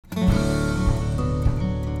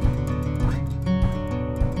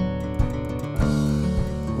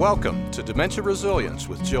Welcome to Dementia Resilience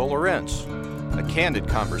with Jill Lorenz, a candid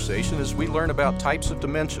conversation as we learn about types of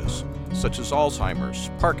dementias, such as Alzheimer's,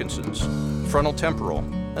 Parkinson's, frontotemporal,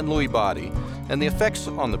 and Lewy body, and the effects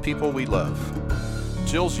on the people we love.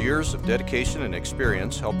 Jill's years of dedication and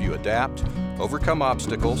experience help you adapt, overcome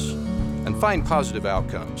obstacles, and find positive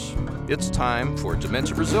outcomes. It's time for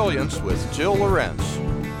Dementia Resilience with Jill Lorenz.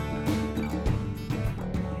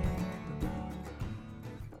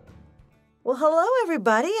 Well, hello,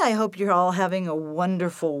 everybody. I hope you're all having a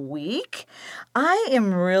wonderful week. I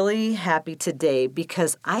am really happy today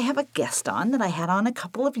because I have a guest on that I had on a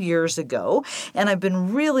couple of years ago, and I've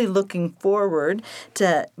been really looking forward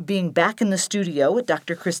to being back in the studio with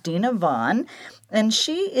Dr. Christina Vaughn. And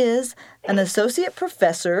she is an associate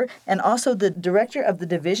professor and also the director of the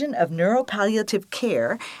Division of Neuropalliative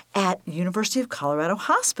Care at University of Colorado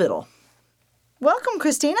Hospital. Welcome,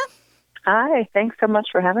 Christina. Hi, thanks so much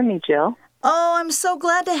for having me, Jill. Oh, I'm so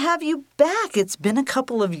glad to have you back. It's been a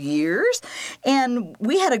couple of years, and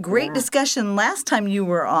we had a great discussion last time you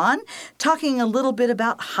were on, talking a little bit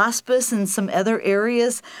about hospice and some other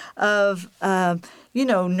areas of,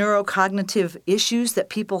 neurocognitive issues that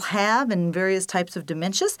people have and various types of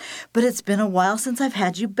dementias. But it's been a while since I've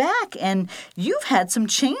had you back, and you've had some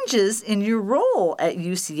changes in your role at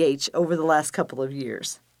UCH over the last couple of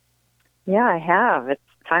years. Yeah, I have.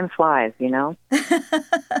 Time flies, you know.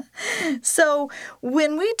 So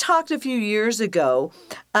when we talked a few years ago,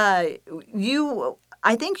 I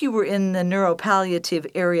think you were in the neuropalliative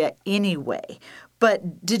area anyway,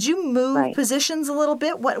 but did you move positions a little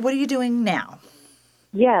bit? What are you doing now?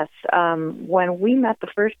 Yes. When we met the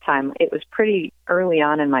first time, it was pretty early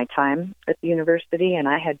on in my time at the university, and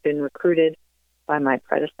I had been recruited by my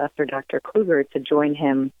predecessor, Dr. Kluger, to join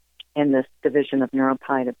him in this division of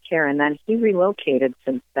neuropalliative care. And then he relocated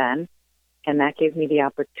since then, and that gave me the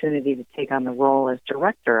opportunity to take on the role as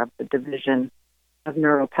director of the division of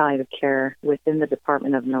neuropalliative care within the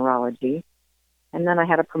Department of Neurology. And then I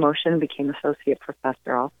had a promotion, became associate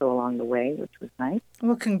professor also along the way, which was nice.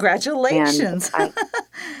 Well, congratulations.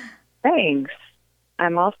 Thanks.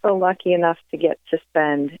 I'm also lucky enough to get to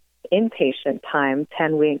spend inpatient time,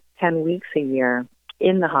 10 weeks a year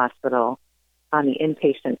in the hospital on the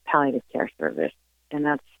inpatient palliative care service. And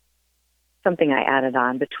that's something I added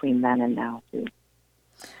on between then and now, too.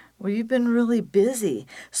 Well, you've been really busy.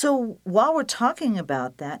 So while we're talking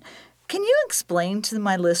about that, can you explain to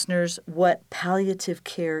my listeners what palliative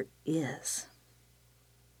care is?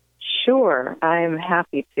 Sure, I'm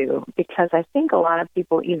happy to, because I think a lot of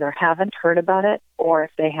people either haven't heard about it, or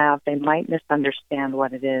if they have, they might misunderstand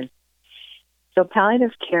what it is. So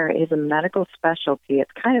palliative care is a medical specialty.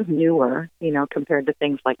 It's kind of newer, compared to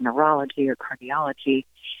things like neurology or cardiology.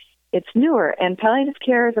 It's newer, and palliative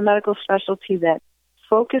care is a medical specialty that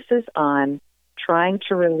focuses on trying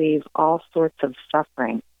to relieve all sorts of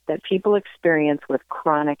suffering that people experience with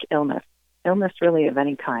chronic illness really of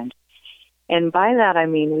any kind. And by that, I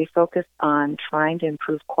mean we focus on trying to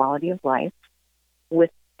improve quality of life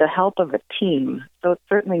with the help of a team. So it's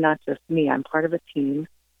certainly not just me. I'm part of a team,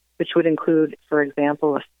 which would include, for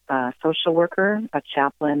example, a social worker, a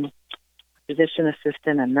chaplain, a physician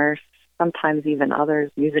assistant, a nurse, sometimes even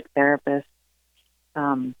others, music therapists.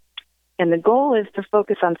 And the goal is to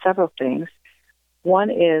focus on several things.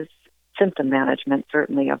 One is symptom management,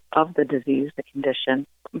 certainly, of the disease, the condition,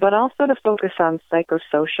 but also to focus on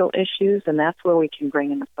psychosocial issues, and that's where we can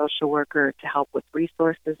bring in a social worker to help with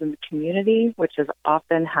resources in the community, which is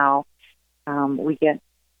often how we get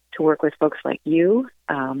to work with folks like you,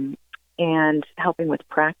 and helping with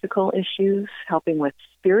practical issues, helping with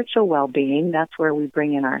spiritual well-being. That's where we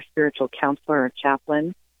bring in our spiritual counselor or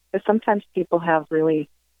chaplain, because sometimes people have really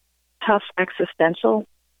tough existential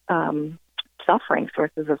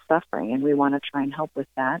sources of suffering, and we want to try and help with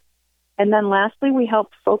that. And then lastly, we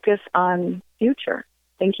help focus on future,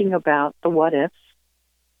 thinking about the what-ifs,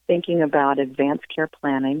 thinking about advanced care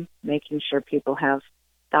planning, making sure people have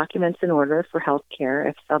documents in order for health care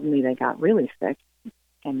if suddenly they got really sick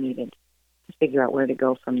and needed to figure out where to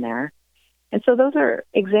go from there. And so those are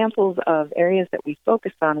examples of areas that we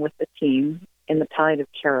focus on with the team in the palliative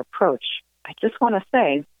care approach. I just want to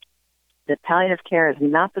say that palliative care is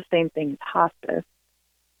not the same thing as hospice,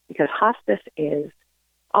 because hospice is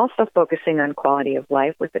also focusing on quality of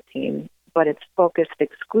life with the team, but it's focused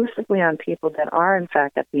exclusively on people that are, in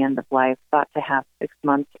fact, at the end of life, thought to have 6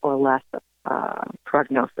 months or less of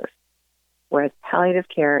prognosis, whereas palliative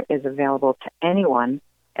care is available to anyone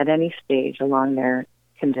at any stage along their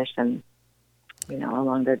condition,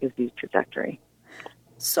 along their disease trajectory.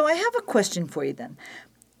 So I have a question for you then.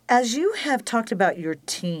 As you have talked about your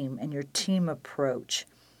team and your team approach,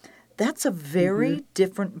 That's a very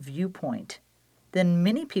different viewpoint than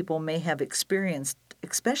many people may have experienced,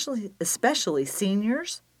 especially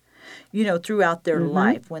seniors, throughout their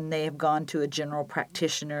life when they have gone to a general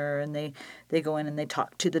practitioner and they go in and they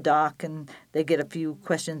talk to the doc and they get a few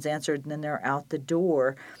questions answered and then they're out the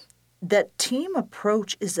door. That team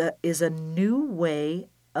approach is a new way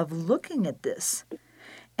of looking at this.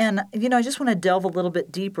 And, I just want to delve a little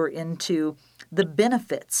bit deeper into the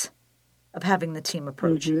benefits of having the team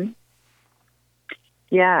approach.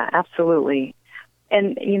 Yeah, absolutely.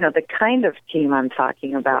 And, the kind of team I'm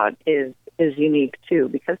talking about is unique, too,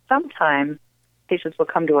 because sometimes patients will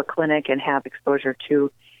come to a clinic and have exposure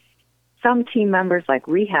to some team members like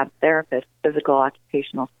rehab therapists, physical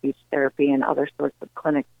occupational speech therapy, and other sorts of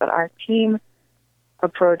clinics. But our team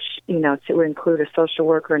approach, to include a social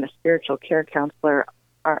worker and a spiritual care counselor,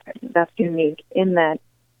 that's unique in that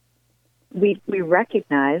we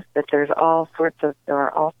recognize that there are all sorts of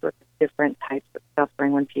different types of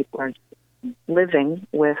suffering when people are living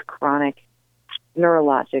with chronic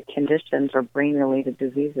neurologic conditions or brain-related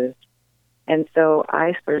diseases. And so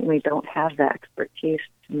I certainly don't have the expertise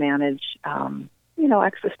to manage,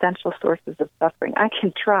 existential sources of suffering. I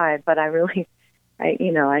can try, but I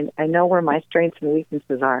know where my strengths and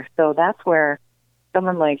weaknesses are. So that's where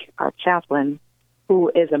someone like our chaplain, who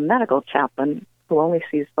is a medical chaplain, who only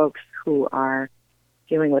sees folks who are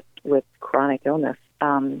dealing with chronic illness,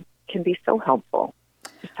 can be so helpful.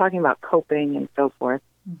 Just talking about coping and so forth.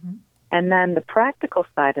 And then the practical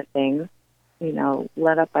side of things,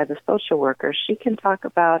 led up by the social worker, she can talk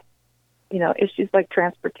about, issues like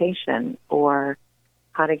transportation or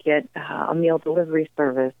how to get a meal delivery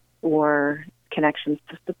service or connections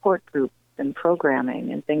to support groups and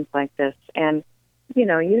programming and things like this. And,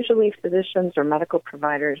 usually physicians or medical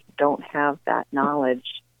providers don't have that knowledge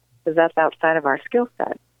because that's outside of our skill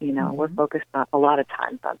set. We're focused on, a lot of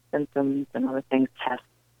times on symptoms and other things, tests.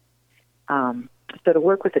 So to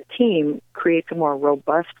work with a team creates a more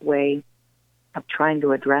robust way of trying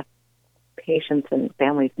to address patients' and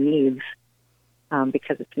families' needs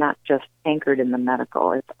because it's not just anchored in the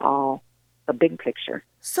medical. It's all a big picture.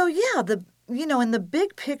 So, yeah, in the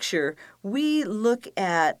big picture, we look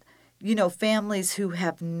at, families who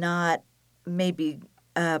have not maybe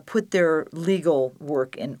put their legal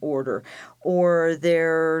work in order, or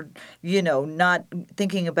they're, not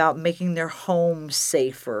thinking about making their home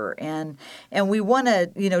safer. And we want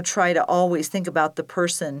to, try to always think about the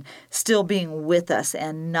person still being with us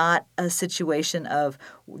and not a situation of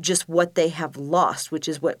just what they have lost, which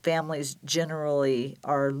is what families generally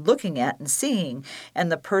are looking at and seeing. And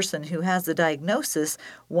the person who has the diagnosis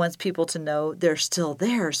wants people to know they're still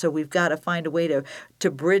there. So we've got to find a way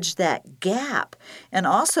to bridge that gap. And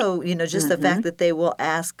also, just the fact that they will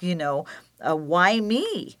ask, why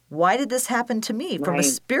me? Why did this happen to me from a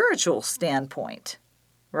spiritual standpoint,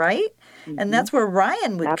 right? And that's where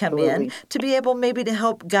Ryan would come in to be able maybe to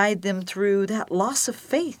help guide them through that loss of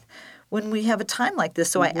faith when we have a time like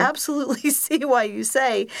this. So I absolutely see why you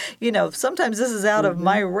say, sometimes this is out of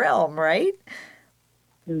my realm, right?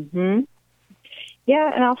 Yeah,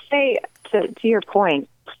 and I'll say to your point,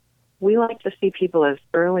 we like to see people as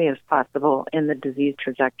early as possible in the disease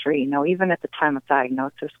trajectory. Even at the time of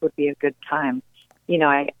diagnosis would be a good time.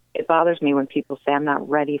 It bothers me when people say, I'm not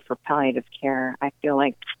ready for palliative care. I feel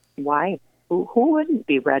like, why? Who wouldn't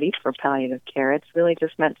be ready for palliative care? It's really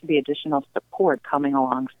just meant to be additional support coming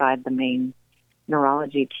alongside the main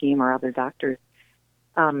neurology team or other doctors.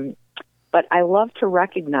 But I love to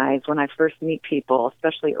recognize when I first meet people,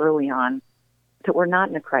 especially early on, that we're not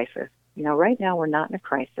in a crisis. Right now we're not in a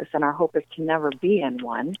crisis, and our hope is to never be in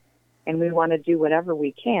one. And we want to do whatever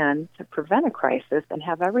we can to prevent a crisis and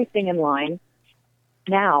have everything in line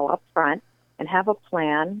now up front and have a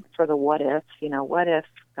plan for the what if. What if,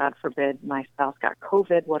 God forbid, my spouse got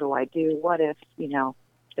COVID? What do I do? What if,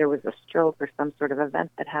 there was a stroke or some sort of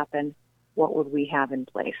event that happened? What would we have in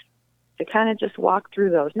place? To kind of just walk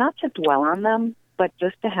through those, not to dwell on them, but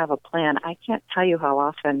just to have a plan. I can't tell you how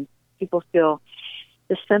often people feel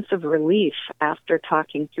the sense of relief after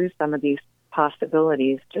talking through some of these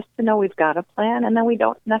possibilities, just to know we've got a plan, and then we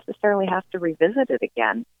don't necessarily have to revisit it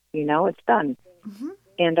again. It's done.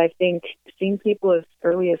 And I think seeing people as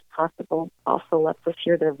early as possible also lets us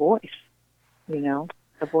hear their voice, the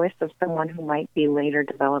voice of someone who might be later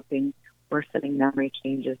developing worsening memory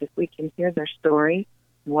changes. If we can hear their story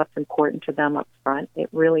and what's important to them up front, it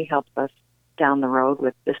really helps us down the road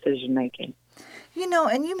with decision making.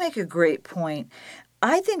 And you make a great point.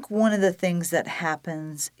 I think one of the things that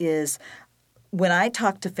happens is when I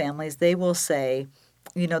talk to families, they will say,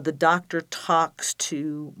 the doctor talks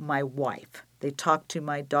to my wife. They talk to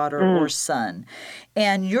my daughter or son.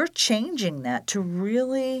 And you're changing that to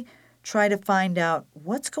really try to find out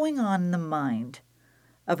what's going on in the mind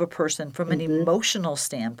of a person from an emotional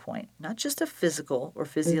standpoint, not just a physical or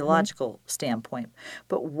physiological standpoint,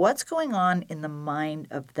 but what's going on in the mind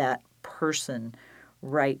of that person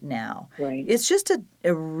right now. Right. It's just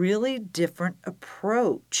a really different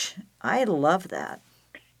approach. I love that.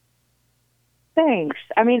 Thanks.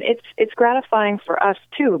 I mean, it's gratifying for us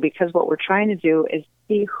too, because what we're trying to do is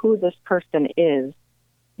see who this person is,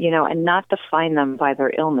 and not define them by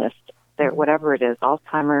their illness, their whatever it is,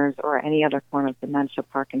 Alzheimer's or any other form of dementia,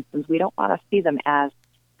 Parkinson's. We don't want to see them as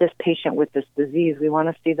this patient with this disease. We want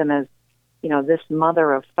to see them as, this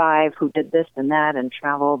mother of 5 who did this and that and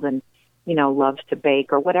traveled and, loves to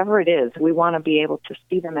bake or whatever it is. We want to be able to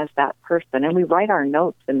see them as that person. And we write our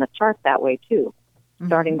notes in the chart that way too,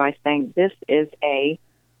 starting by saying this is a,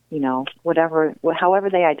 however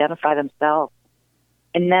they identify themselves,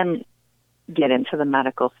 and then get into the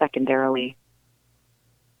medical secondarily.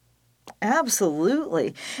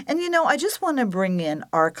 Absolutely. And, I just want to bring in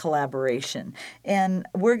our collaboration. And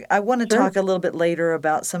I want to talk a little bit later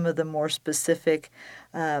about some of the more specific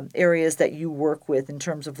areas that you work with in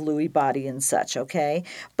terms of Lewy body and such, okay?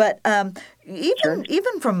 But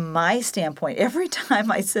even from my standpoint, every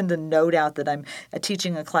time I send a note out that I'm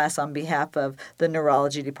teaching a class on behalf of the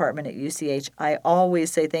neurology department at UCH, I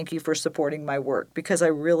always say thank you for supporting my work, because I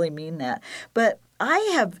really mean that. But I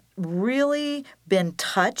have really been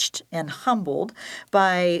touched and humbled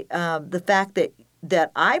by the fact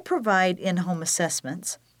that I provide in-home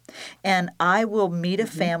assessments, and I will meet a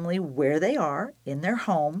family where they are in their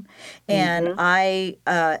home, and I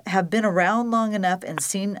have been around long enough and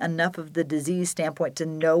seen enough of the disease standpoint to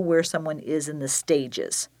know where someone is in the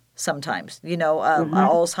stages. Sometimes,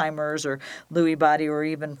 Alzheimer's or Lewy body or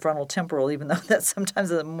even frontal temporal, even though that's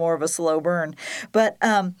sometimes more of a slow burn. But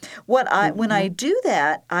when I do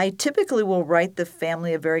that, I typically will write the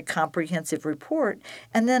family a very comprehensive report,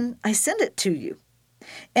 and then I send it to you.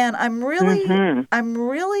 And I'm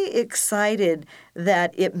really excited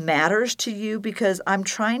that it matters to you, because I'm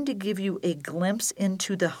trying to give you a glimpse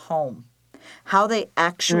into the home, how they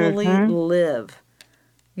actually live.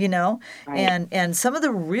 Right. And some of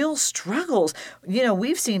the real struggles.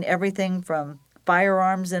 We've seen everything from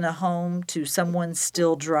firearms in a home to someone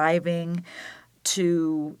still driving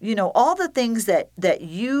to, all the things that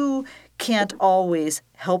you can't always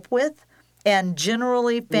help with. And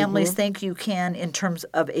generally, families think you can in terms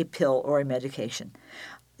of a pill or a medication.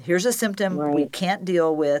 Here's a symptom we can't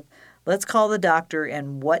deal with. Let's call the doctor,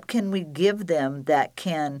 and what can we give them that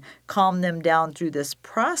can calm them down through this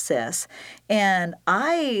process? And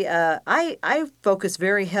I focus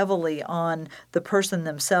very heavily on the person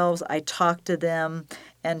themselves. I talk to them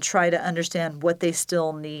and try to understand what they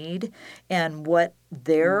still need and what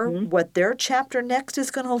their chapter next is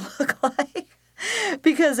going to look like.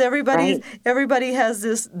 Because everybody has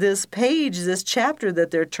this page, this chapter that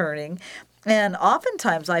they're turning. And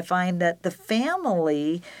oftentimes I find that the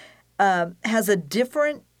family has a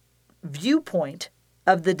different viewpoint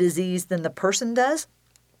of the disease than the person does,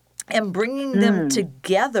 and bringing them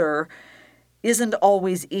together isn't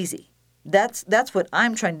always easy. That's what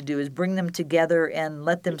I'm trying to do, is bring them together and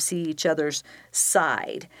let them see each other's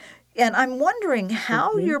side. And I'm wondering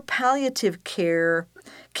how your palliative care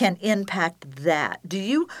can impact that. Do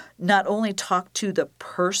you not only talk to the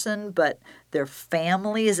person, but their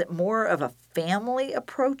family? Is it more of a family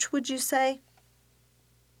approach, would you say?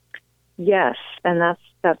 Yes, and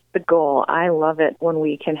that's the goal. I love it when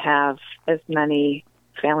we can have as many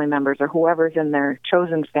family members or whoever's in their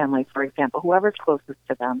chosen family, for example, whoever's closest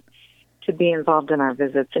to them, to be involved in our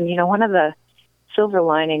visits. And, one of the silver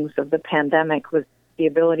linings of the pandemic was the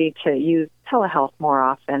ability to use telehealth more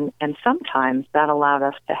often, and sometimes that allowed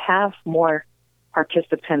us to have more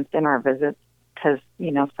participants in our visits because,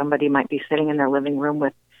 somebody might be sitting in their living room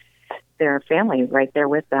with their family right there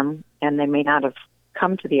with them, and they may not have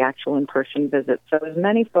come to the actual in-person visit. So as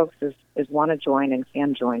many folks as want to join and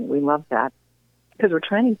can join, we love that, because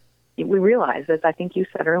we realize, as I think you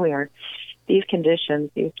said earlier, these conditions,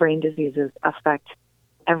 these brain diseases affect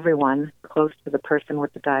everyone close to the person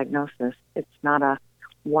with the diagnosis. It's not a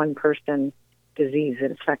one-person disease.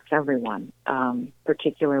 It affects everyone,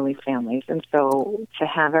 particularly families. And so to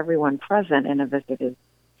have everyone present in a visit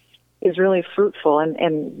is really fruitful.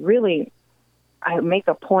 And really, I make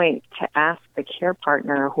a point to ask the care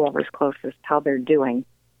partner or whoever's closest how they're doing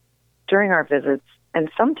during our visits. And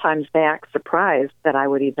sometimes they act surprised that I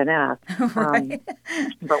would even ask. Right.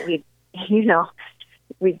 But we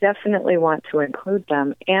definitely want to include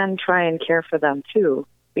them and try and care for them too,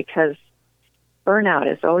 because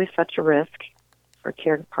burnout is always such a risk. for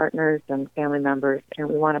care partners and family members, and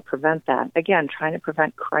we want to prevent that. Again, trying to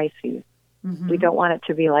prevent crises. Mm-hmm. We don't want it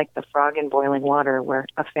to be like the frog in boiling water where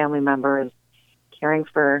a family member is caring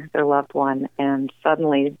for their loved one and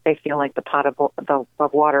suddenly they feel like the pot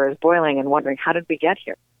of water is boiling and wondering, how did we get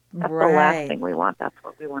here? That's the last thing we want. That's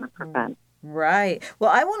what we want to prevent. Right.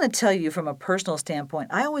 Well, I want to tell you from a personal standpoint,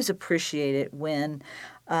 I always appreciate it when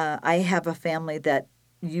I have a family that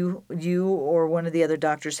you or one of the other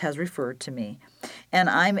doctors has referred to me, and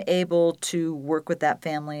I'm able to work with that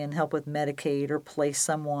family and help with Medicaid or place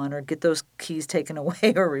someone or get those keys taken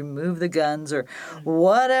away or remove the guns or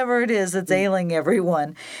whatever it is that's ailing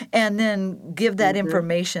everyone, and then give that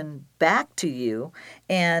information back to you.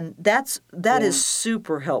 And that is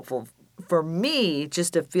super helpful for me,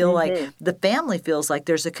 just to feel like the family feels like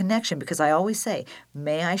there's a connection, because I always say,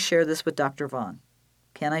 may I share this with Dr. Vaughn?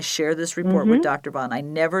 Can I share this report with Dr. Vaughn? I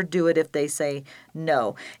never do it if they say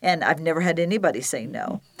no. And I've never had anybody say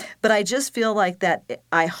no. But I just feel like that,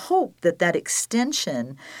 I hope that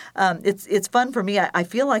extension, it's fun for me. I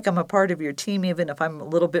feel like I'm a part of your team, even if I'm a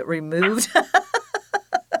little bit removed.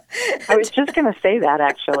 I was just going to say that,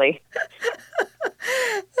 actually.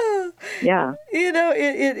 Yeah. You know,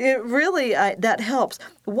 it really, that helps.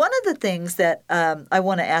 One of the things that I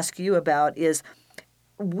want to ask you about is,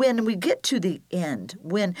 when we get to the end,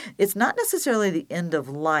 when it's not necessarily the end of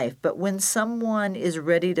life, but when someone is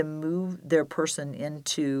ready to move their person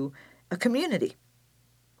into a community,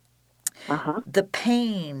 the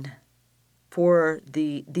pain for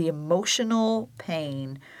the emotional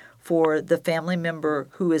pain for the family member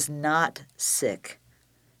who is not sick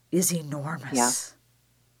is enormous. Yeah.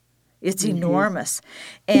 It's enormous.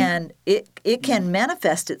 And it can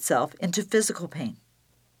manifest itself into physical pain.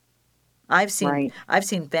 I've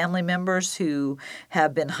seen family members who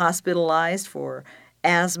have been hospitalized for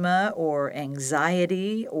asthma or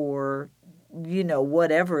anxiety or, you know,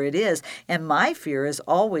 whatever it is. And my fear is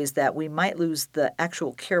always that we might lose the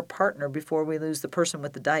actual care partner before we lose the person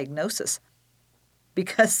with the diagnosis,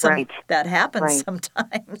 because that happens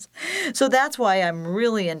sometimes. So that's why I'm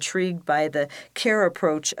really intrigued by the care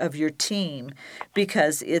approach of your team,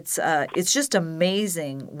 because it's just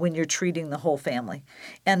amazing when you're treating the whole family.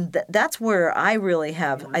 And that's where I really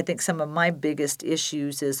have, I think, some of my biggest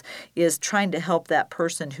issues is trying to help that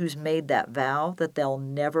person who's made that vow that they'll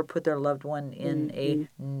never put their loved one in a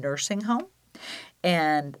nursing home,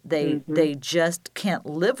 and they just can't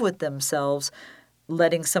live with themselves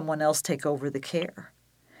letting someone else take over the care.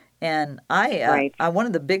 And I one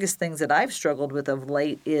of the biggest things that I've struggled with of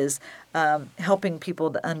late is helping people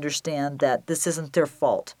to understand that this isn't their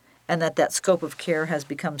fault, and that scope of care has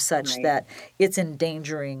become such that it's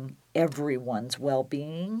endangering everyone's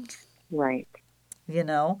well-being. Right. You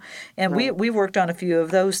know, and we worked on a few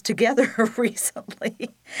of those together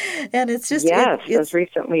recently, and it's just it's as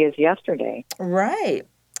recently as yesterday. Right,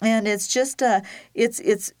 and it's just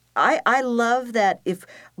I love that. If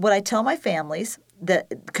what I tell my families,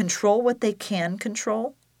 that control what they can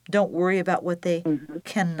control, don't worry about what they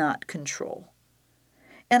cannot control.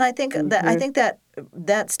 And I think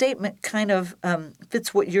that statement kind of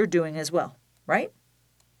fits what you're doing as well, right?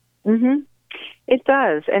 It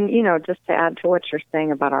does. And, you know, just to add to what you're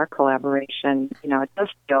saying about our collaboration, you know, it does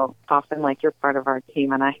feel often like you're part of our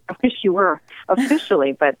team. And I wish you were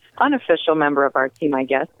officially, but unofficial member of our team, I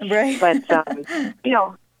guess. Right. But, you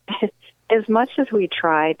know, as much as we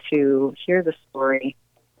try to hear the story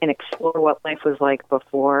and explore what life was like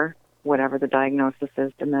before, whatever the diagnosis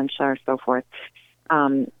is, dementia or so forth,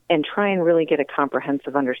 and try and really get a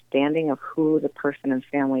comprehensive understanding of who the person and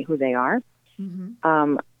family, who they are,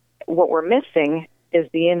 what we're missing is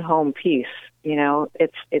the in-home piece. You know,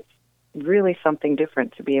 it's really something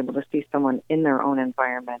different to be able to see someone in their own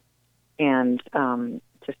environment and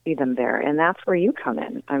to see them there. And that's where you come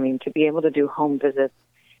in. I mean, to be able to do home visits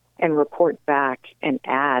and report back and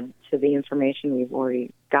add to the information we've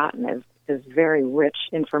already gotten is very rich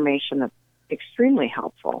information that's extremely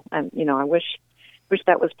helpful. And, you know, I wish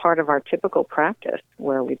that was part of our typical practice,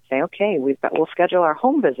 where we'd say, okay, we'll schedule our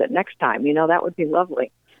home visit next time. You know, that would be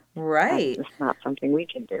lovely. Right. It's not something we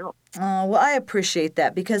can do. Well, I appreciate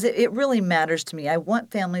that, because it really matters to me. I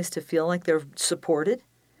want families to feel like they're supported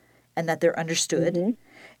and that they're understood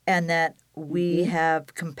and that we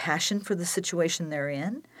have compassion for the situation they're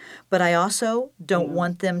in. But I also don't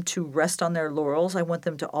want them to rest on their laurels. I want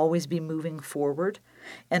them to always be moving forward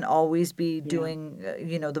and always be doing,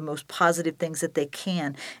 you know, the most positive things that they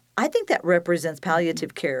can. I think that represents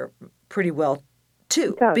palliative care pretty well,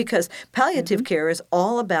 too, because palliative care is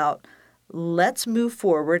all about, let's move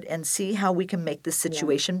forward and see how we can make this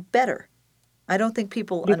situation better. I don't think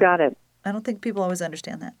people got it. I don't think people always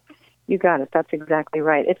understand that. You got it. That's exactly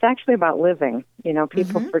right. It's actually about living. You know,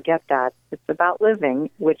 people forget that. It's about living,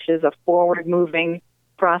 which is a forward-moving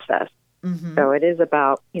process. So it is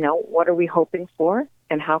about, you know, what are we hoping for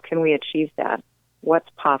and how can we achieve that? What's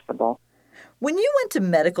possible? When you went to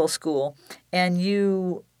medical school and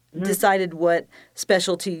you decided what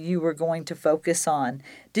specialty you were going to focus on,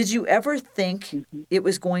 did you ever think it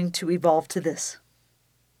was going to evolve to this?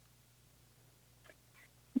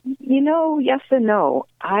 You know, yes and no.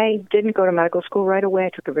 I didn't go to medical school right away. I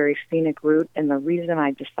took a very scenic route, and the reason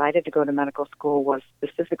I decided to go to medical school was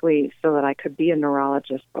specifically so that I could be a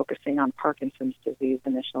neurologist focusing on Parkinson's disease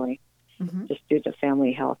initially, just due to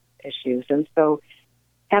family health issues. And so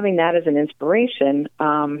having that as an inspiration,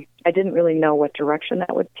 I didn't really know what direction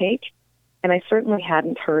that would take, and I certainly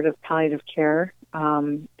hadn't heard of palliative care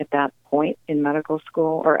at that point in medical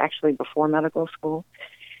school, or actually before medical school.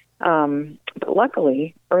 But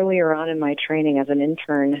luckily, earlier on in my training as an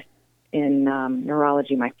intern in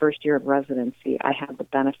neurology, my first year of residency, I had the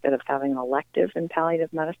benefit of having an elective in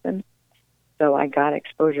palliative medicine. So I got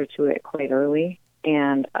exposure to it quite early,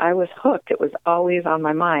 and I was hooked. It was always on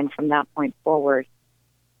my mind from that point forward.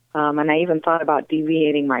 And I even thought about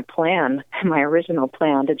deviating my plan, my original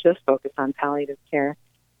plan, to just focus on palliative care.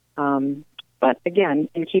 But again,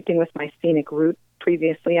 in keeping with my scenic route,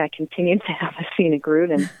 previously, I continued to have a scenic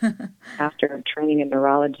route, and after training in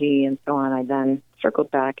neurology and so on, I then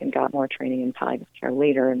circled back and got more training in palliative care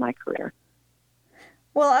later in my career.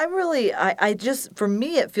 Well, I just, for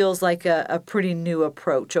me, it feels like a pretty new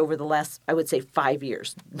approach over the last, I would say, 5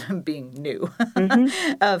 years, being new,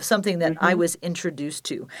 of something that I was introduced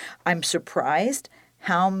to. I'm surprised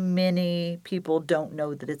how many people don't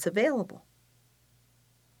know that it's available.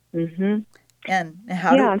 And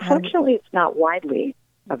unfortunately, it's not widely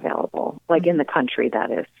available, like in the country,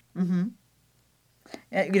 that is.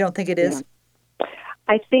 You don't think it is? Yeah.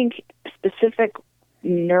 I think specific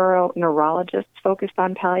neurologists focused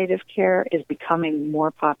on palliative care is becoming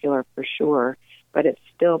more popular for sure, but it's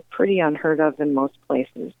still pretty unheard of in most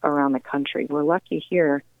places around the country. We're lucky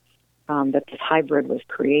here that this hybrid was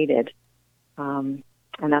created, and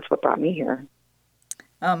that's what brought me here.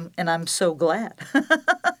 And I'm so glad.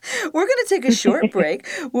 We're going to take a short break.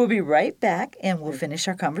 We'll be right back, and we'll finish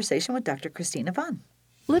our conversation with Dr. Christina Vaughn.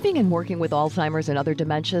 Living and working with Alzheimer's and other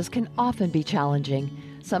dementias can often be challenging.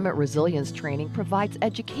 Summit Resilience Training provides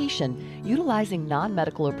education utilizing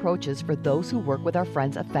non-medical approaches for those who work with our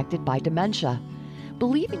friends affected by dementia.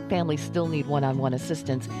 Believing families still need one-on-one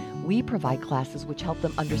assistance, we provide classes which help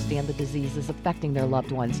them understand the diseases affecting their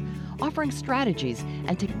loved ones, offering strategies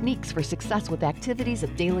and techniques for success with activities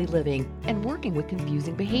of daily living and working with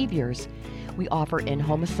confusing behaviors. We offer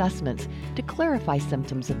in-home assessments to clarify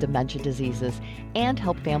symptoms of dementia diseases and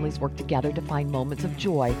help families work together to find moments of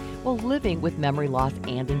joy while living with memory loss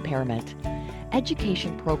and impairment.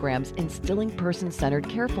 Education programs instilling person-centered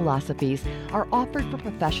care philosophies are offered for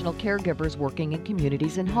professional caregivers working in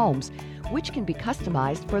communities and homes, which can be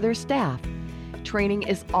customized for their staff. Training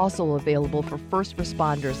is also available for first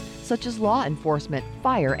responders, such as law enforcement,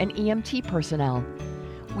 fire, and EMT personnel.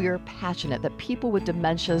 We are passionate that people with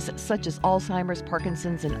dementias such as Alzheimer's,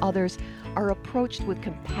 Parkinson's, and others are approached with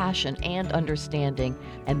compassion and understanding,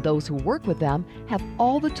 and those who work with them have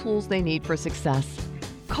all the tools they need for success.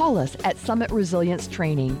 Call us at Summit Resilience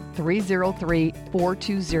Training,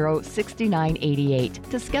 303-420-6988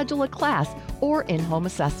 to schedule a class or in-home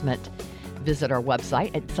assessment. Visit our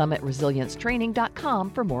website at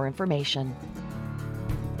summitresiliencetraining.com for more information.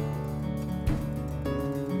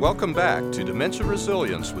 Welcome back to Dementia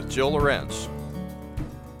Resilience with Jill Lorentz.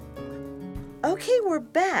 Okay, we're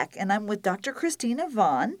back, and I'm with Dr. Christina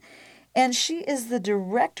Vaughn, and she is the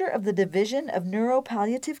director of the Division of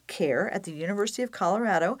Neuropalliative Care at the University of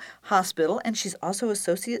Colorado Hospital, and she's also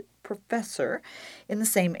associate professor in the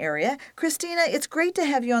same area. Christina, it's great to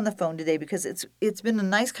have you on the phone today because it's been a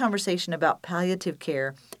nice conversation about palliative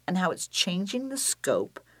care and how it's changing the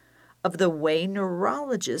scope of the way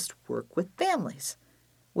neurologists work with families,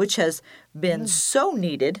 which has been so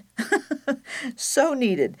needed, so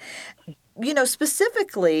needed. You know,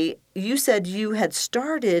 specifically, you said you had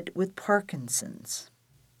started with Parkinson's.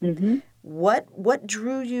 What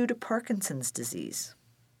drew you to Parkinson's disease?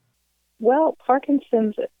 Well,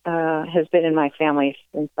 Parkinson's has been in my family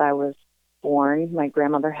since I was born. My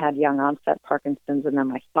grandmother had young onset Parkinson's, and then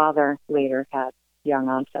my father later had young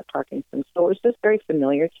onset Parkinson's. So it was just very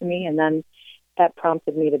familiar to me, and then that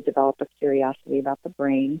prompted me to develop a curiosity about the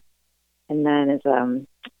brain. And then as a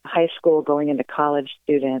high school going into college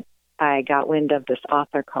student, I got wind of this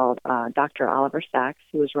author called Dr. Oliver Sacks,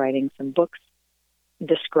 who was writing some books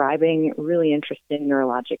describing really interesting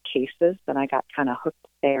neurologic cases, and I got kind of hooked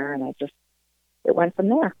there, and it went from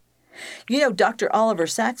there. You know, Dr. Oliver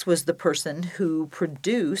Sacks was the person who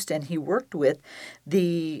produced and he worked with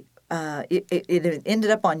the it ended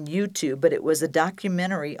up on YouTube, but it was a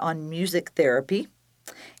documentary on music therapy,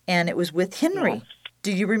 and it was with Henry. Yes.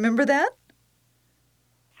 Do you remember that?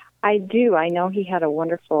 I do. I know he had a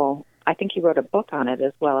wonderful, I think he wrote a book on it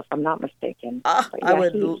as well, if I'm not mistaken. I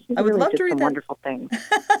would he really love to read that. Wonderful things.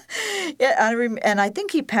 Yeah, and I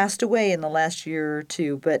think he passed away in the last year or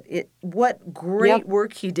two. But what great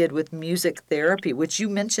work he did with music therapy, which you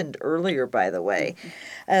mentioned earlier, by the way,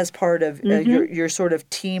 as part of your sort of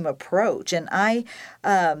team approach. And I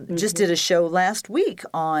just did a show last week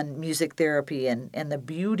on music therapy and the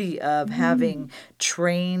beauty of having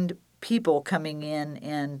trained people coming in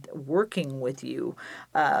and working with you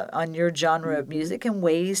on your genre of music and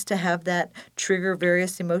ways to have that trigger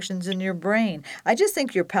various emotions in your brain. I just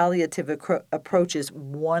think your palliative approach is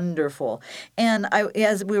wonderful. And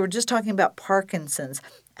as we were just talking about Parkinson's,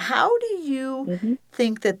 how do you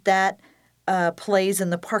think that plays in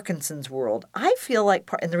the Parkinson's world? I feel like,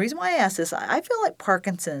 and the reason why I ask this, I feel like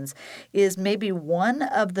Parkinson's is maybe one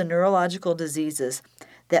of the neurological diseases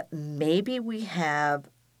that maybe we have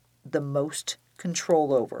the most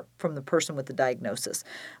control over from the person with the diagnosis.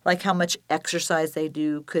 Like how much exercise they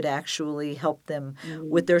do could actually help them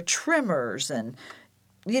with their tremors and,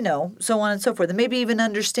 so on and so forth. And maybe even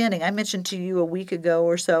understanding. I mentioned to you a week ago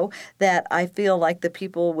or so that I feel like the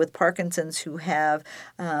people with Parkinson's who have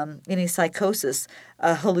any psychosis,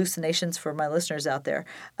 hallucinations for my listeners out there,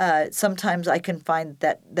 sometimes I can find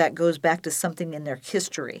that goes back to something in their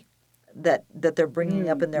history that they're bringing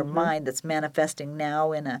up in their mind that's manifesting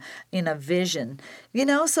now in a vision,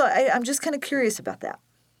 So I'm just kind of curious about that.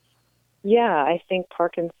 Yeah, I think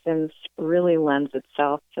Parkinson's really lends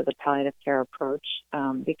itself to the palliative care approach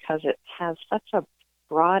because it has such a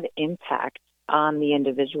broad impact on the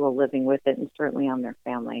individual living with it and certainly on their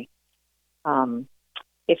family.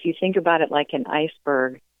 If you think about it like an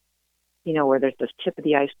iceberg, where there's this tip of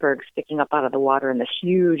the iceberg sticking up out of the water and this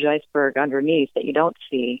huge iceberg underneath that you don't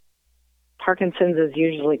see, Parkinson's is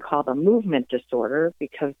usually called a movement disorder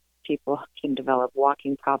because people can develop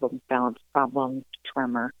walking problems, balance problems,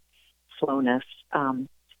 tremor, slowness.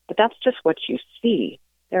 But that's just what you see.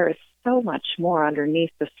 There is so much more underneath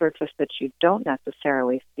the surface that you don't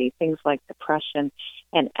necessarily see. Things like depression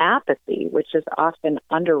and apathy, which is often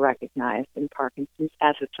under-recognized in Parkinson's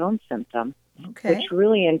as its own symptom, which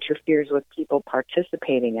really interferes with people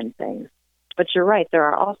participating in things. But you're right, there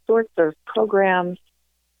are all sorts of programs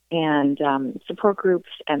and support groups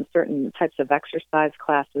and certain types of exercise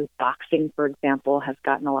classes. Boxing, for example, has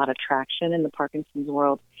gotten a lot of traction in the Parkinson's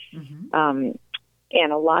world.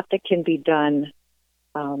 And a lot that can be done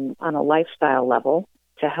on a lifestyle level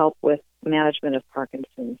to help with management of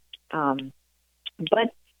Parkinson's. But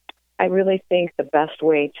I really think the best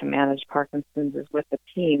way to manage Parkinson's is with a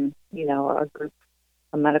team, a group,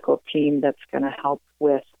 a medical team that's going to help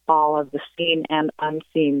with all of the seen and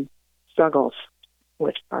unseen struggles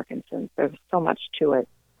with Parkinson's. There's so much to it.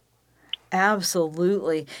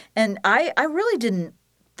 Absolutely. And I really didn't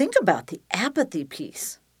think about the apathy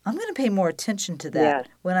piece. I'm going to pay more attention to that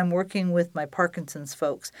when I'm working with my Parkinson's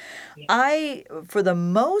folks. Yes. I, for the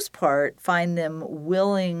most part, find them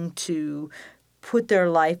willing to put their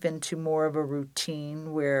life into more of a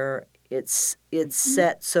routine where it's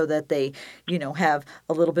set so that they, have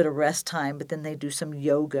a little bit of rest time, but then they do some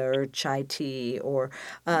yoga or chai tea or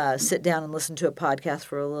sit down and listen to a podcast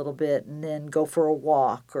for a little bit and then go for a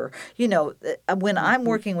walk. Or, when I'm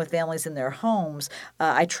working with families in their homes,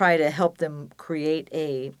 I try to help them create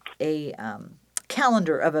a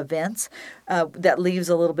calendar of events that leaves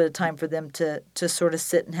a little bit of time for them to sort of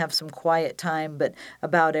sit and have some quiet time, but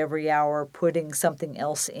about every hour putting something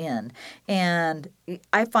else in. And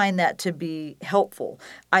I find that to be helpful.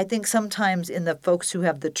 I think sometimes in the folks who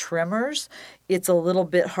have the tremors, it's a little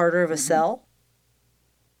bit harder of a sell.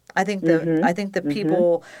 I think the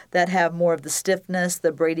people that have more of the stiffness,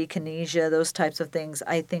 the bradykinesia, those types of things,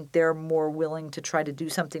 I think they're more willing to try to do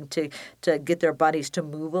something to get their bodies to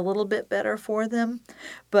move a little bit better for them.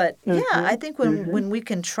 But I think when we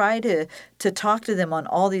can try to talk to them on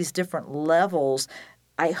all these different levels,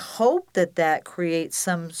 I hope that creates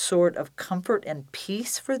some sort of comfort and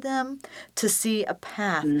peace for them to see a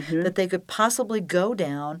path that they could possibly go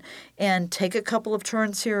down and take a couple of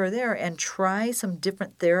turns here or there and try some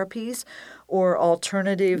different therapies or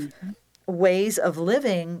alternative ways of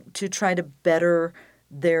living to try to better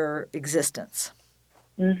their existence.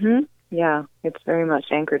 Yeah, it's very much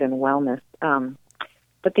anchored in wellness.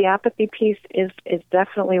 But the apathy piece is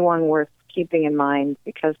definitely one worth keeping in mind,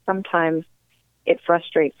 because sometimes it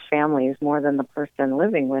frustrates families more than the person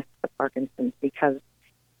living with the Parkinson's, because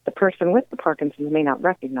the person with the Parkinson's may not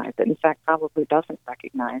recognize it. In fact, probably doesn't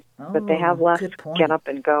recognize, but they have less get up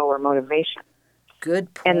and go or motivation.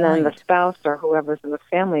 Good point. And then the spouse or whoever's in the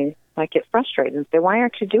family might get frustrated and say, why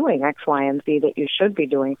aren't you doing X, Y, and Z that you should be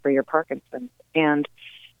doing for your Parkinson's? And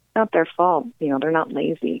it's not their fault. They're not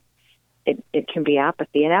lazy. It can be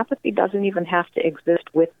apathy. And apathy doesn't even have to exist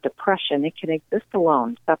with depression. It can exist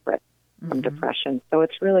alone, separate from depression. So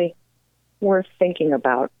it's really worth thinking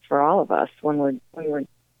about for all of us when we're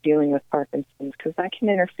dealing with Parkinson's, because that can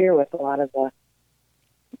interfere with a lot of the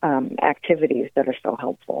activities that are so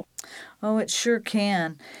helpful. Oh, it sure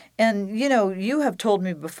can. And, you have told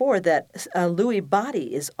me before that Lewy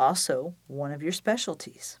body is also one of your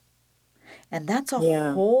specialties. And that's a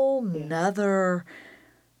whole nother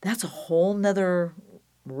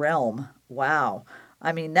realm. Wow.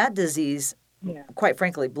 I mean, that disease, quite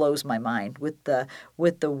frankly, blows my mind with the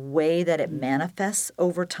way that it manifests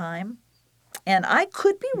over time. And I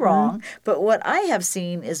could be wrong, but what I have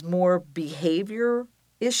seen is more behavior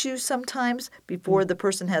issues sometimes before the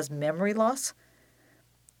person has memory loss.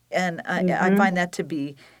 And I find that to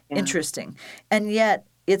be interesting. And yet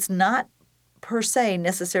it's not per se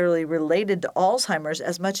necessarily related to Alzheimer's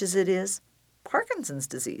as much as it is Parkinson's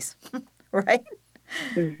disease, right?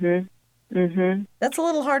 That's a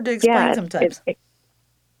little hard to explain sometimes.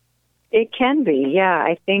 It can be,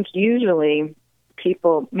 I think usually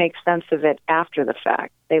people make sense of it after the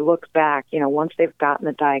fact. They look back, once they've gotten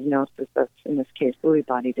the diagnosis of, in this case, Lewy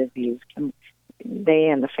body disease, they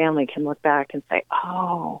and the family can look back and say,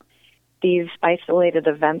 oh, these isolated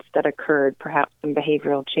events that occurred, perhaps some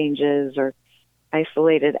behavioral changes or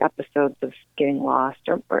isolated episodes of getting lost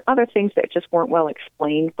or other things that just weren't well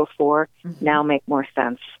explained before now make more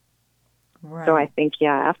sense. Right. So I think,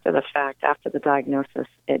 after the fact, after the diagnosis,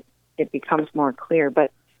 it becomes more clear.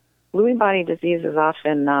 But Lewy body disease is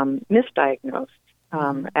often misdiagnosed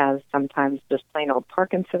as sometimes just plain old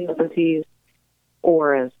Parkinson's disease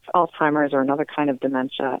or as Alzheimer's or another kind of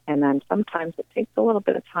dementia. And then sometimes it takes a little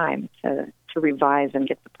bit of time to revise and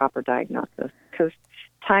get the proper diagnosis, because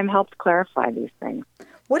time helps clarify these things.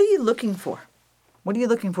 What are you looking for? What are you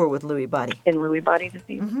looking for with Lewy body? In Lewy body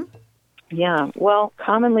disease? Yeah, well,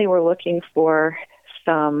 commonly we're looking for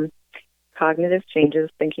some cognitive changes,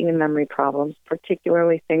 thinking and memory problems,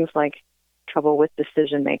 particularly things like trouble with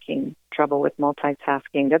decision-making, trouble with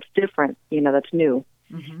multitasking. That's different, that's new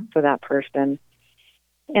for that person.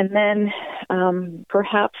 And then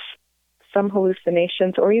perhaps some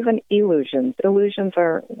hallucinations or even illusions. Illusions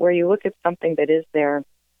are where you look at something that is there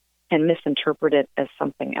and misinterpret it as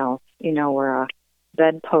something else, where a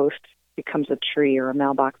bedpost becomes a tree or a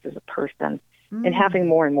mailbox is a person, and having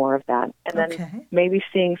more and more of that. And then maybe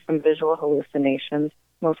seeing some visual hallucinations.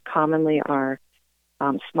 Most commonly are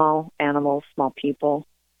small animals, small people,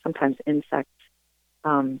 sometimes insects.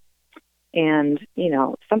 And,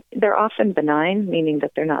 they're often benign, meaning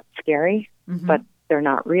that they're not scary, but they're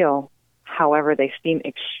not real. However, they seem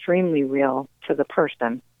extremely real to the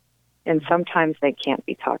person, and sometimes they can't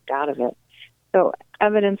be talked out of it. So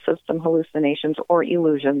evidence of some hallucinations or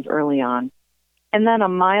illusions early on. And then a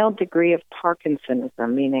mild degree of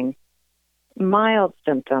Parkinsonism, meaning mild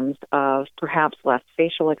symptoms of perhaps less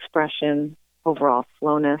facial expression, overall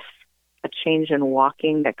slowness, a change in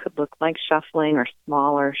walking that could look like shuffling or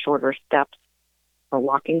smaller, shorter steps, or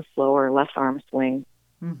walking slower, less arm swing,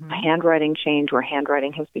 a handwriting change where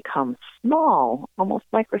handwriting has become small, almost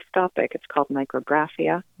microscopic. It's called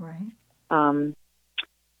micrographia. Right.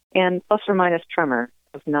 And plus or minus tremor.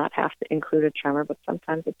 It does not have to include a tremor, but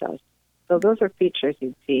sometimes it does. So those are features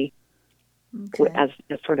you'd see as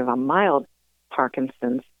sort of a mild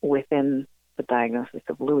Parkinson's within the diagnosis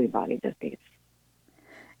of Lewy body disease.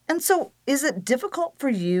 And so is it difficult for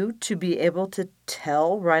you to be able to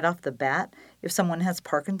tell right off the bat if someone has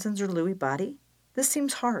Parkinson's or Lewy body? This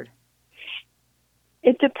seems hard.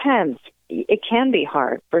 It depends. It can be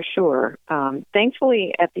hard, for sure.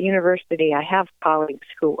 Thankfully, at the university, I have colleagues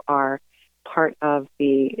who are part of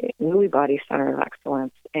the Lewy Body Center of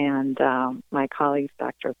Excellence, and my colleagues,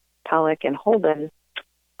 Dr. Pellick and Holden,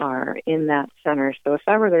 are in that center. So if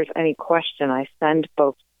ever there's any question, I send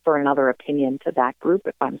folks for another opinion to that group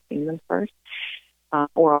if I'm seeing them first.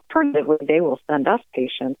 Or alternatively, they will send us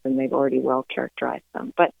patients, and they've already well characterized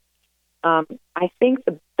them. But I think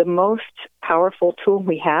the most powerful tool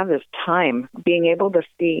we have is time. Being able to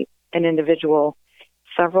see an individual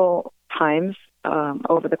several times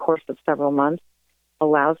over the course of several months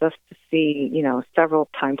allows us to see, several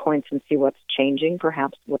time points and see what's changing,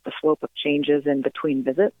 perhaps what the slope of change is in between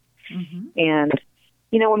visits. And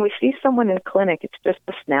When we see someone in clinic, it's just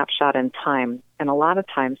a snapshot in time. And a lot of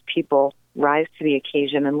times people rise to the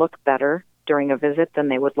occasion and look better during a visit than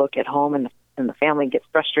they would look at home, and the family gets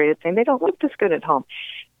frustrated saying they don't look this good at home.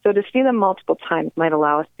 So to see them multiple times might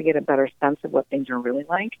allow us to get a better sense of what things are really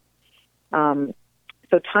like.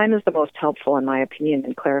 So time is the most helpful, in my opinion,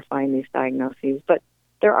 in clarifying these diagnoses. But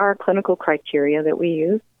there are clinical criteria that we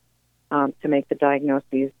use to make the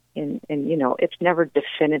diagnoses. And it's never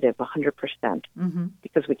definitive 100%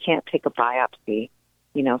 because we can't take a biopsy,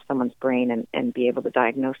 someone's brain and be able to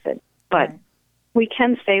diagnose it. But we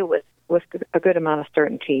can say with a good amount of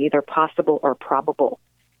certainty either possible or probable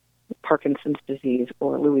Parkinson's disease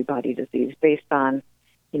or Lewy body disease based on,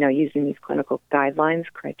 using these clinical guidelines,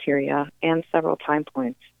 criteria, and several time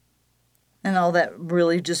points. And all that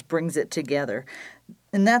really just brings it together.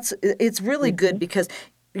 And it's really good because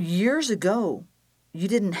years ago, you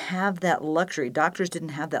didn't have that luxury. Doctors didn't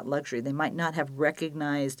have that luxury. They might not have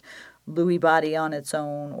recognized Lewy body on its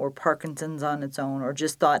own or Parkinson's on its own, or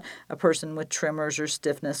just thought a person with tremors or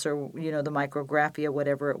stiffness or, the micrographia,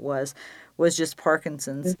 whatever it was just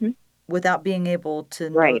Parkinson's without being able to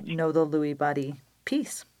know the Lewy body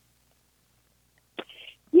piece.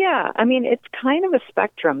 Yeah, it's kind of a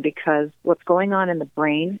spectrum because what's going on in the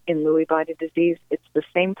brain in Lewy body disease, it's the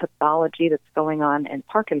same pathology that's going on in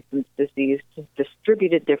Parkinson's disease, just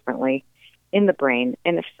distributed differently in the brain.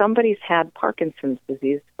 And if somebody's had Parkinson's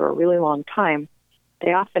disease for a really long time,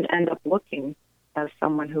 they often end up looking as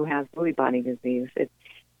someone who has Lewy body disease.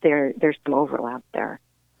 There's some overlap there.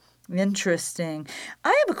 Interesting.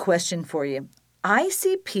 I have a question for you. I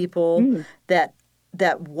see people that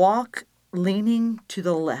walk leaning to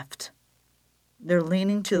the left. They're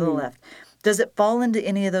leaning to the left. Does it fall into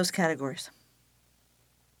any of those categories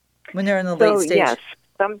when they're in the late stage?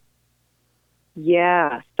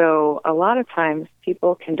 Yes. So a lot of times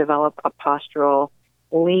people can develop a postural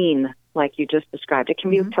lean like you just described. It can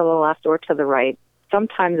be to the left or to the right.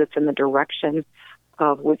 Sometimes it's in the direction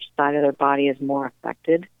of which side of their body is more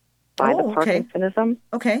affected by the Parkinsonism.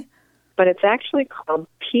 Okay. But it's actually called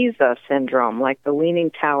Pisa syndrome, like the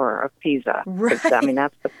Leaning Tower of Pisa. Right.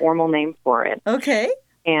 That's the formal name for it. Okay.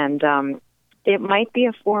 And it might be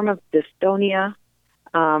a form of dystonia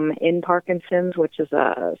in Parkinson's, which is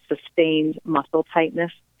a sustained muscle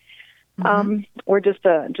tightness, or just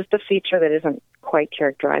a feature that isn't quite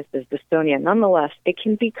characterized as dystonia. Nonetheless, it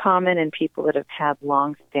can be common in people that have had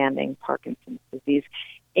long-standing Parkinson's disease.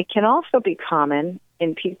 It can also be common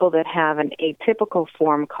in people that have an atypical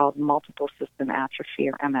form called multiple system atrophy,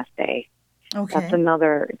 or MSA. Okay. That's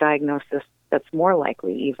another diagnosis that's more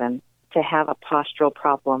likely even to have a postural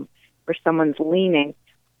problem where someone's leaning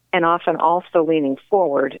and often also leaning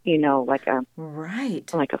forward, like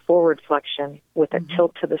a forward flexion with a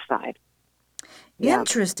tilt to the side. Yeah.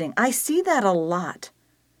 Interesting. I see that a lot,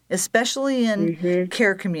 especially in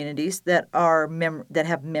care communities that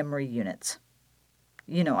have memory units.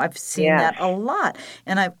 I've seen that a lot.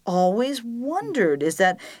 And I've always wondered, is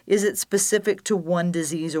it specific to one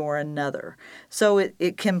disease or another? So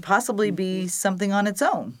it can possibly be something on its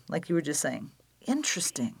own, like you were just saying.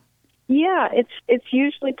 Interesting. Yeah, it's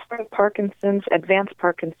usually part of Parkinson's, advanced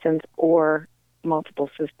Parkinson's, or multiple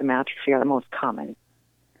system atrophy are the most common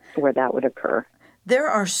where that would occur. There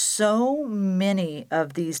are so many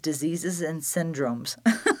of these diseases and syndromes.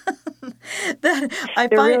 There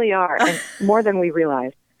really are, and more than we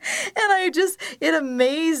realize. And it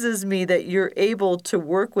amazes me that you're able to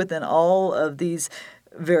work within all of these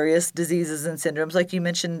various diseases and syndromes. Like you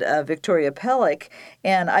mentioned Victoria Pellick,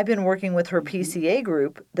 and I've been working with her PCA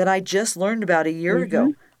group that I just learned about a year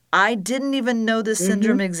ago. I didn't even know this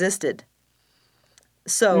syndrome existed.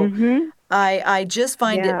 So I just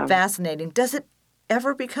find it fascinating. Does it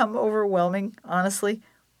ever become overwhelming, honestly?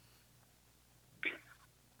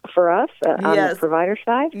 For us, on the provider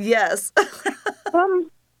side? Yes.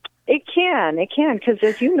 It can, because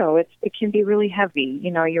as you know, it can be really heavy.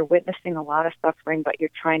 You're witnessing a lot of suffering, but you're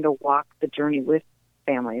trying to walk the journey with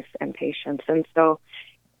families and patients. And so,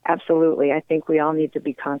 absolutely, I think we all need to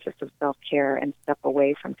be conscious of self-care and step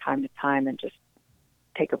away from time to time and just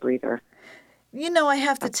take a breather. I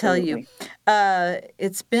have to tell you,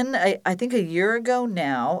 it's been, I think, a year ago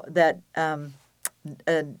now that Benzie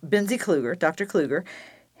Kluger, Dr. Kluger,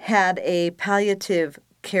 had a palliative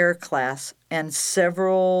care class, and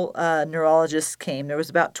several neurologists came. There was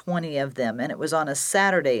about 20 of them, and it was on a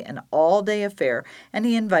Saturday, an all-day affair, and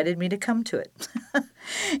he invited me to come to it.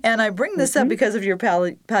 And I bring this up because of your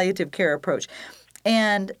palliative care approach.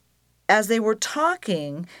 And as they were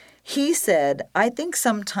talking, he said, I think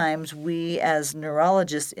sometimes we as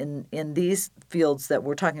neurologists in these fields that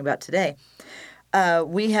we're talking about today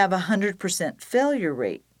we have 100% failure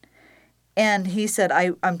rate. And he said,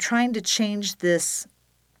 I'm trying to change this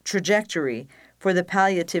trajectory for the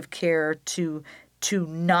palliative care to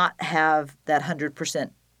not have that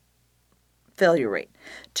 100% failure rate,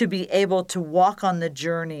 to be able to walk on the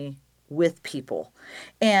journey with people.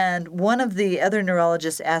 And one of the other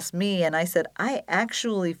neurologists asked me, and I said, I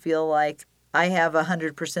actually feel like I have a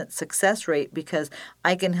 100% success rate because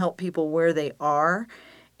I can help people where they are,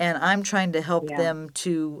 and I'm trying to help them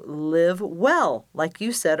to live well, like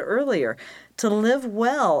you said earlier, to live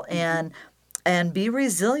well and be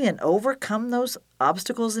resilient, overcome those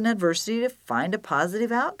obstacles and adversity to find a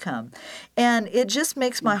positive outcome. And it just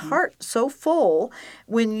makes my heart so full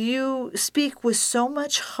when you speak with so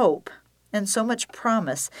much hope and so much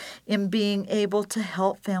promise in being able to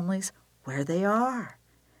help families where they are.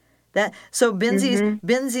 So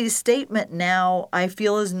Benzi's statement now I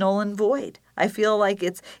feel is null and void. I feel like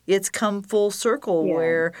it's come full circle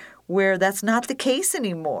where that's not the case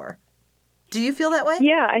anymore. Do you feel that way?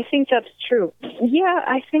 Yeah, I think that's true. Yeah,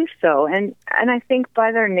 I think so. And I think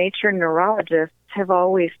by their nature, neurologists have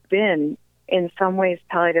always been, in some ways,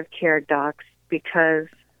 palliative care docs, because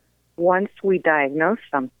once we diagnose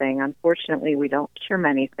something, unfortunately, we don't cure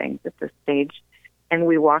many things at this stage, and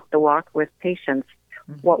we walk the walk with patients.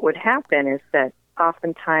 What would happen is that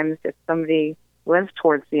oftentimes if somebody was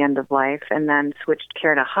towards the end of life and then switched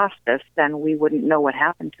care to hospice, then we wouldn't know what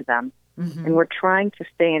happened to them. And we're trying to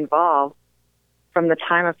stay involved from the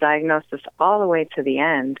time of diagnosis all the way to the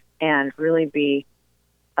end and really be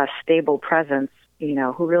a stable presence,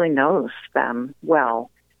 who really knows them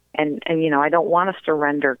well. And I don't want to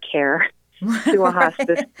surrender care to a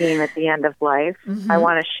hospice team at the end of life. I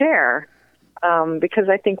want to share. Because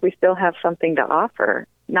I think we still have something to offer,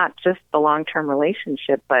 not just the long-term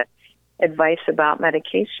relationship, but advice about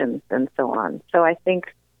medications and so on. So I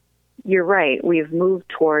think you're right. We've moved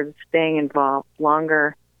towards staying involved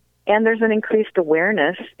longer, and there's an increased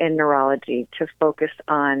awareness in neurology to focus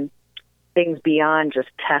on things beyond just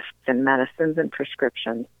tests and medicines and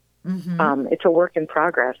prescriptions. It's a work in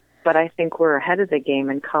progress, but I think we're ahead of the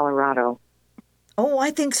game in Colorado. Oh,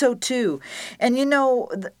 I think so too. And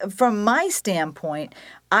from my standpoint,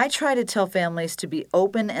 I try to tell families to be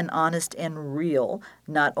open and honest and real,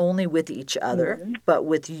 not only with each other, but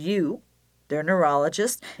with you, their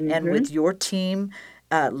neurologist, and with your team,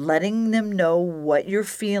 letting them know what you're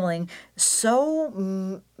feeling.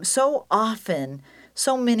 So often,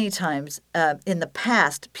 so many times in the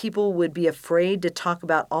past, people would be afraid to talk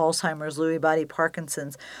about Alzheimer's, Lewy body,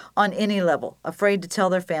 Parkinson's on any level, afraid to tell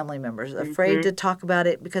their family members, afraid to talk about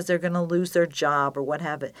it because they're going to lose their job or what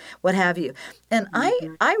have you. And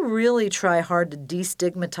I really try hard to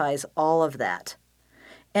destigmatize all of that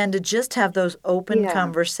and to just have those open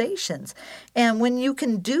conversations. And when you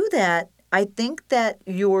can do that, I think that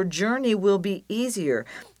your journey will be easier.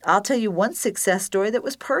 I'll tell you one success story that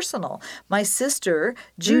was personal. My sister,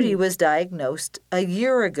 Judy, was diagnosed a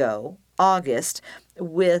year ago, August,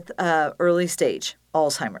 with early stage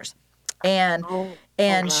Alzheimer's.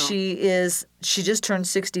 And she just turned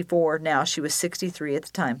 64 now. She was 63 at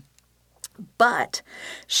the time. But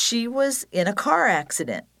she was in a car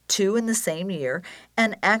accident, 2 in the same year,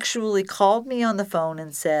 and actually called me on the phone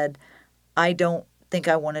and said, I don't think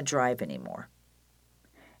I want to drive anymore.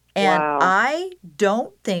 And I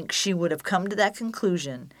don't think she would have come to that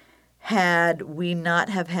conclusion had we not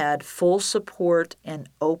have had full support and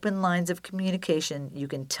open lines of communication. You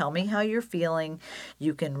can tell me how you're feeling.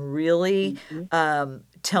 You can really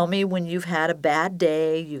tell me when you've had a bad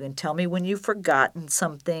day. You can tell me when you've forgotten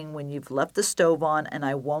something, when you've left the stove on, and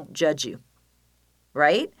I won't judge you.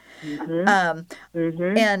 Right?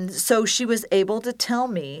 And so she was able to tell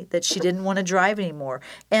me that she didn't want to drive anymore.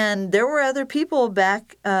 And there were other people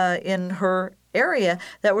back in her area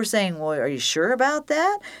that were saying, well, are you sure about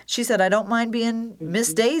that? She said, I don't mind being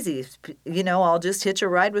Miss Daisy. I'll just hitch a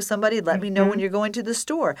ride with somebody. Let me know when you're going to the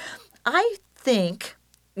store. I think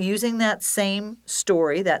using that same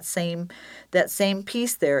story, that same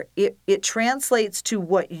piece there, it translates to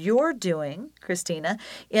what you're doing, Christina,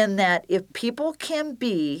 in that if people can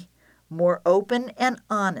be more open and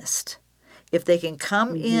honest, if they can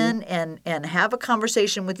come in and have a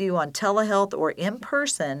conversation with you on telehealth or in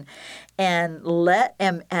person and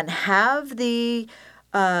have the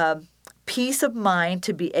peace of mind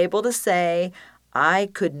to be able to say, I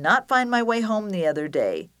could not find my way home the other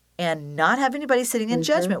day, and not have anybody sitting in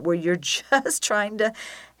judgment where you're just trying to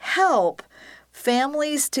help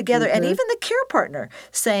families together, and even the care partner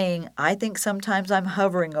saying, I think sometimes I'm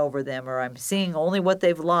hovering over them or I'm seeing only what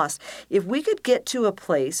they've lost. If we could get to a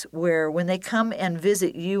place where when they come and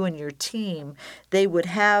visit you and your team, they would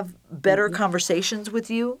have better conversations with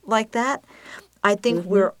you like that, I think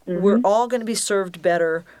we're all going to be served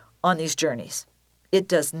better on these journeys. It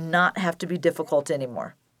does not have to be difficult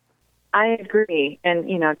anymore. I agree. And,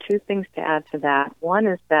 two things to add to that. One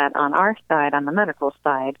is that on our side, on the medical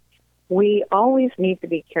side, we always need to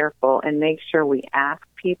be careful and make sure we ask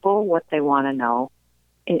people what they want to know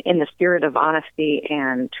in the spirit of honesty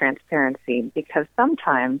and transparency, because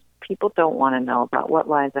sometimes people don't want to know about what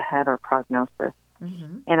lies ahead or prognosis.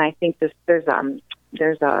 And I think there's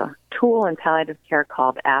a tool in palliative care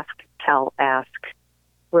called Ask, Tell, Ask,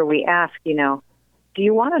 where we ask, do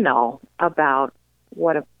you want to know about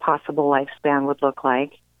what a possible lifespan would look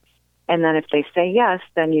like? And then if they say yes,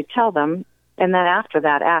 then you tell them. And then after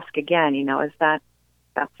that, ask again, is that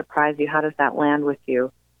surprise you? How does that land with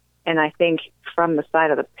you? And I think from the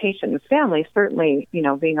side of the patient and family, certainly,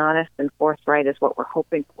 being honest and forthright is what we're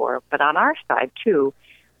hoping for. But on our side, too,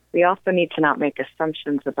 we also need to not make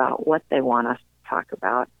assumptions about what they want us to talk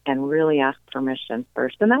about and really ask permission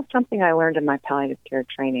first. And that's something I learned in my palliative care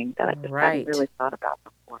training that I just hadn't really thought about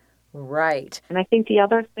before. Right. And I think the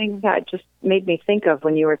other thing that just made me think of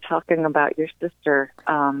when you were talking about your sister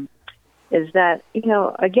is that,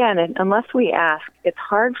 again, unless we ask, it's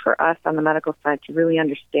hard for us on the medical side to really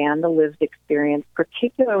understand the lived experience,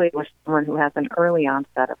 particularly with someone who has an early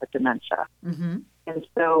onset of a dementia. And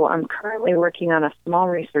so I'm currently working on a small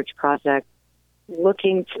research project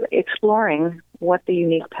exploring what the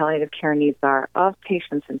unique palliative care needs are of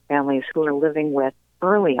patients and families who are living with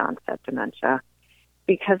early onset dementia,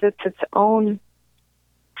 because it's its own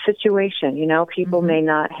situation. People may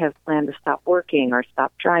not have planned to stop working or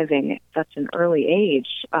stop driving at such an early age.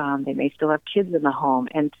 They may still have kids in the home.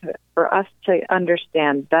 And for us to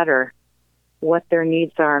understand better what their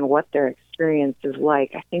needs are and what their experience is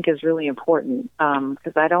like, I think is really important,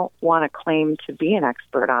 because I don't want to claim to be an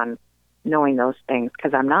expert on knowing those things,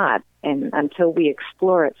 because I'm not. And until we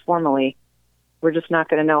explore it formally, we're just not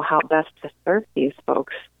going to know how best to serve these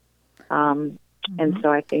folks. And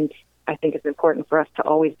so I think it's important for us to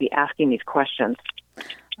always be asking these questions.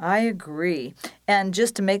 I agree. And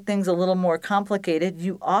just to make things a little more complicated,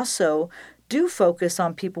 you also do focus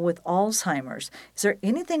on people with Alzheimer's. Is there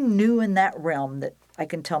anything new in that realm that I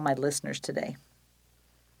can tell my listeners today?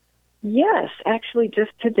 Yes, actually just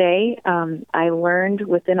today, I learned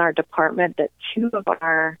within our department that two of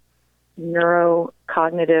our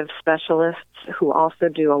neurocognitive specialists who also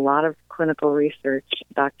do a lot of clinical research,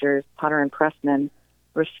 Drs. Potter and Pressman,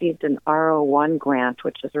 received an R01 grant,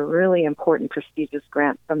 which is a really important, prestigious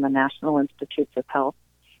grant from the National Institutes of Health.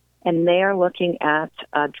 And they are looking at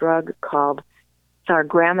a drug called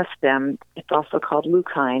sargramostim. It's also called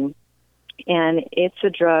Leukine. And it's a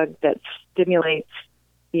drug that stimulates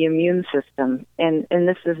the immune system. And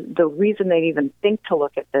this is the reason they even think to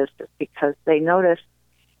look at this is because they noticed,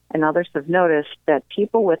 and others have noticed, that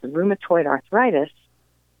people with rheumatoid arthritis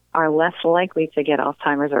are less likely to get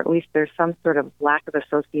Alzheimer's, or at least there's some sort of lack of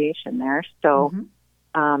association there. So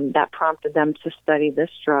that prompted them to study this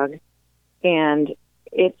drug. And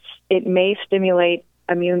it may stimulate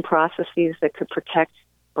immune processes that could protect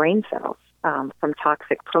brain cells from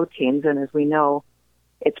toxic proteins. And as we know,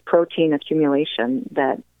 it's protein accumulation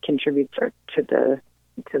that contributes to the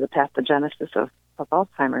pathogenesis of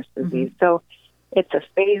Alzheimer's disease. So it's a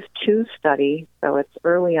phase 2 study, so it's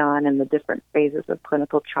early on in the different phases of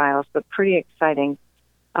clinical trials, but pretty exciting.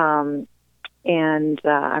 And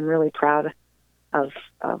I'm really proud of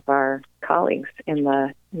our colleagues in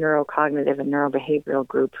the neurocognitive and neurobehavioral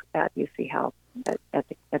group at UC Health at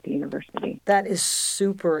the university. That is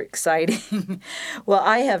super exciting. Well,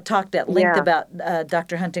 I have talked at length about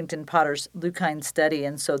Dr. Huntington Potter's Leukine study,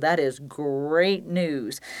 and so that is great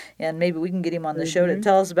news. And maybe we can get him on the show to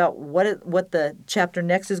tell us about what the chapter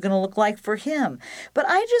next is going to look like for him. But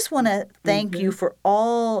I just want to thank you for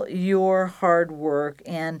all your hard work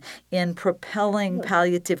and in propelling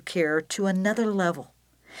palliative care to another level.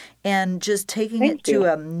 And just taking it to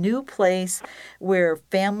a new place where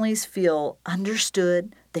families feel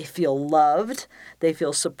understood, they feel loved, they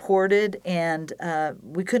feel supported, and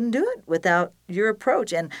we couldn't do it without your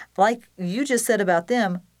approach. And like you just said about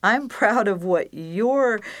them, I'm proud of what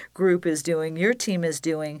your group is doing, your team is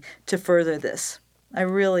doing to further this. I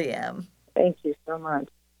really am. Thank you so much.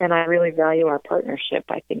 And I really value our partnership.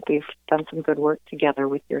 I think we've done some good work together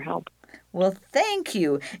with your help. Well, thank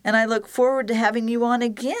you. And I look forward to having you on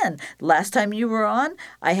again. Last time you were on,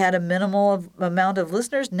 I had a minimal amount of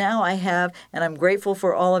listeners. Now I have, and I'm grateful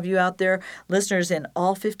for all of you out there, listeners in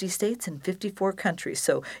all 50 states and 54 countries.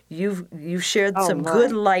 So you've shared some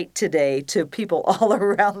good light today to people all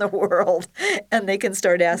around the world. And they can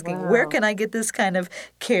start asking, where can I get this kind of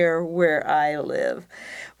care where I live?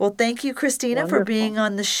 Well, thank you, Christina, for being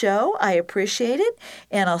on the show. I appreciate it.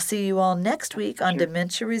 And I'll see you all next week on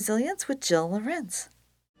Dementia Resilience with Jill Lorenz.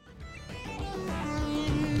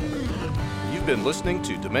 You've been listening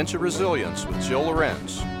to Dementia Resilience with Jill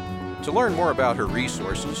Lorenz. To learn more about her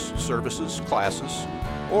resources, services, classes,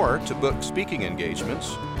 or to book speaking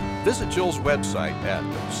engagements, visit Jill's website at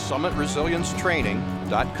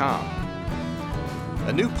summitresiliencetraining.com.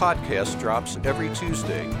 A new podcast drops every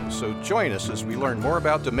Tuesday, so join us as we learn more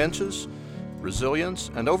about dementias, resilience,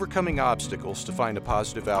 and overcoming obstacles to find a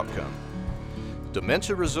positive outcome.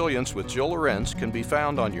 Dementia Resilience with Jill Lorenz can be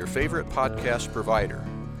found on your favorite podcast provider.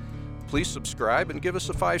 Please subscribe and give us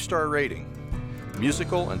a 5-star rating.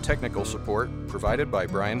 Musical and technical support provided by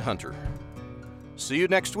Brian Hunter. See you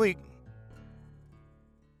next week.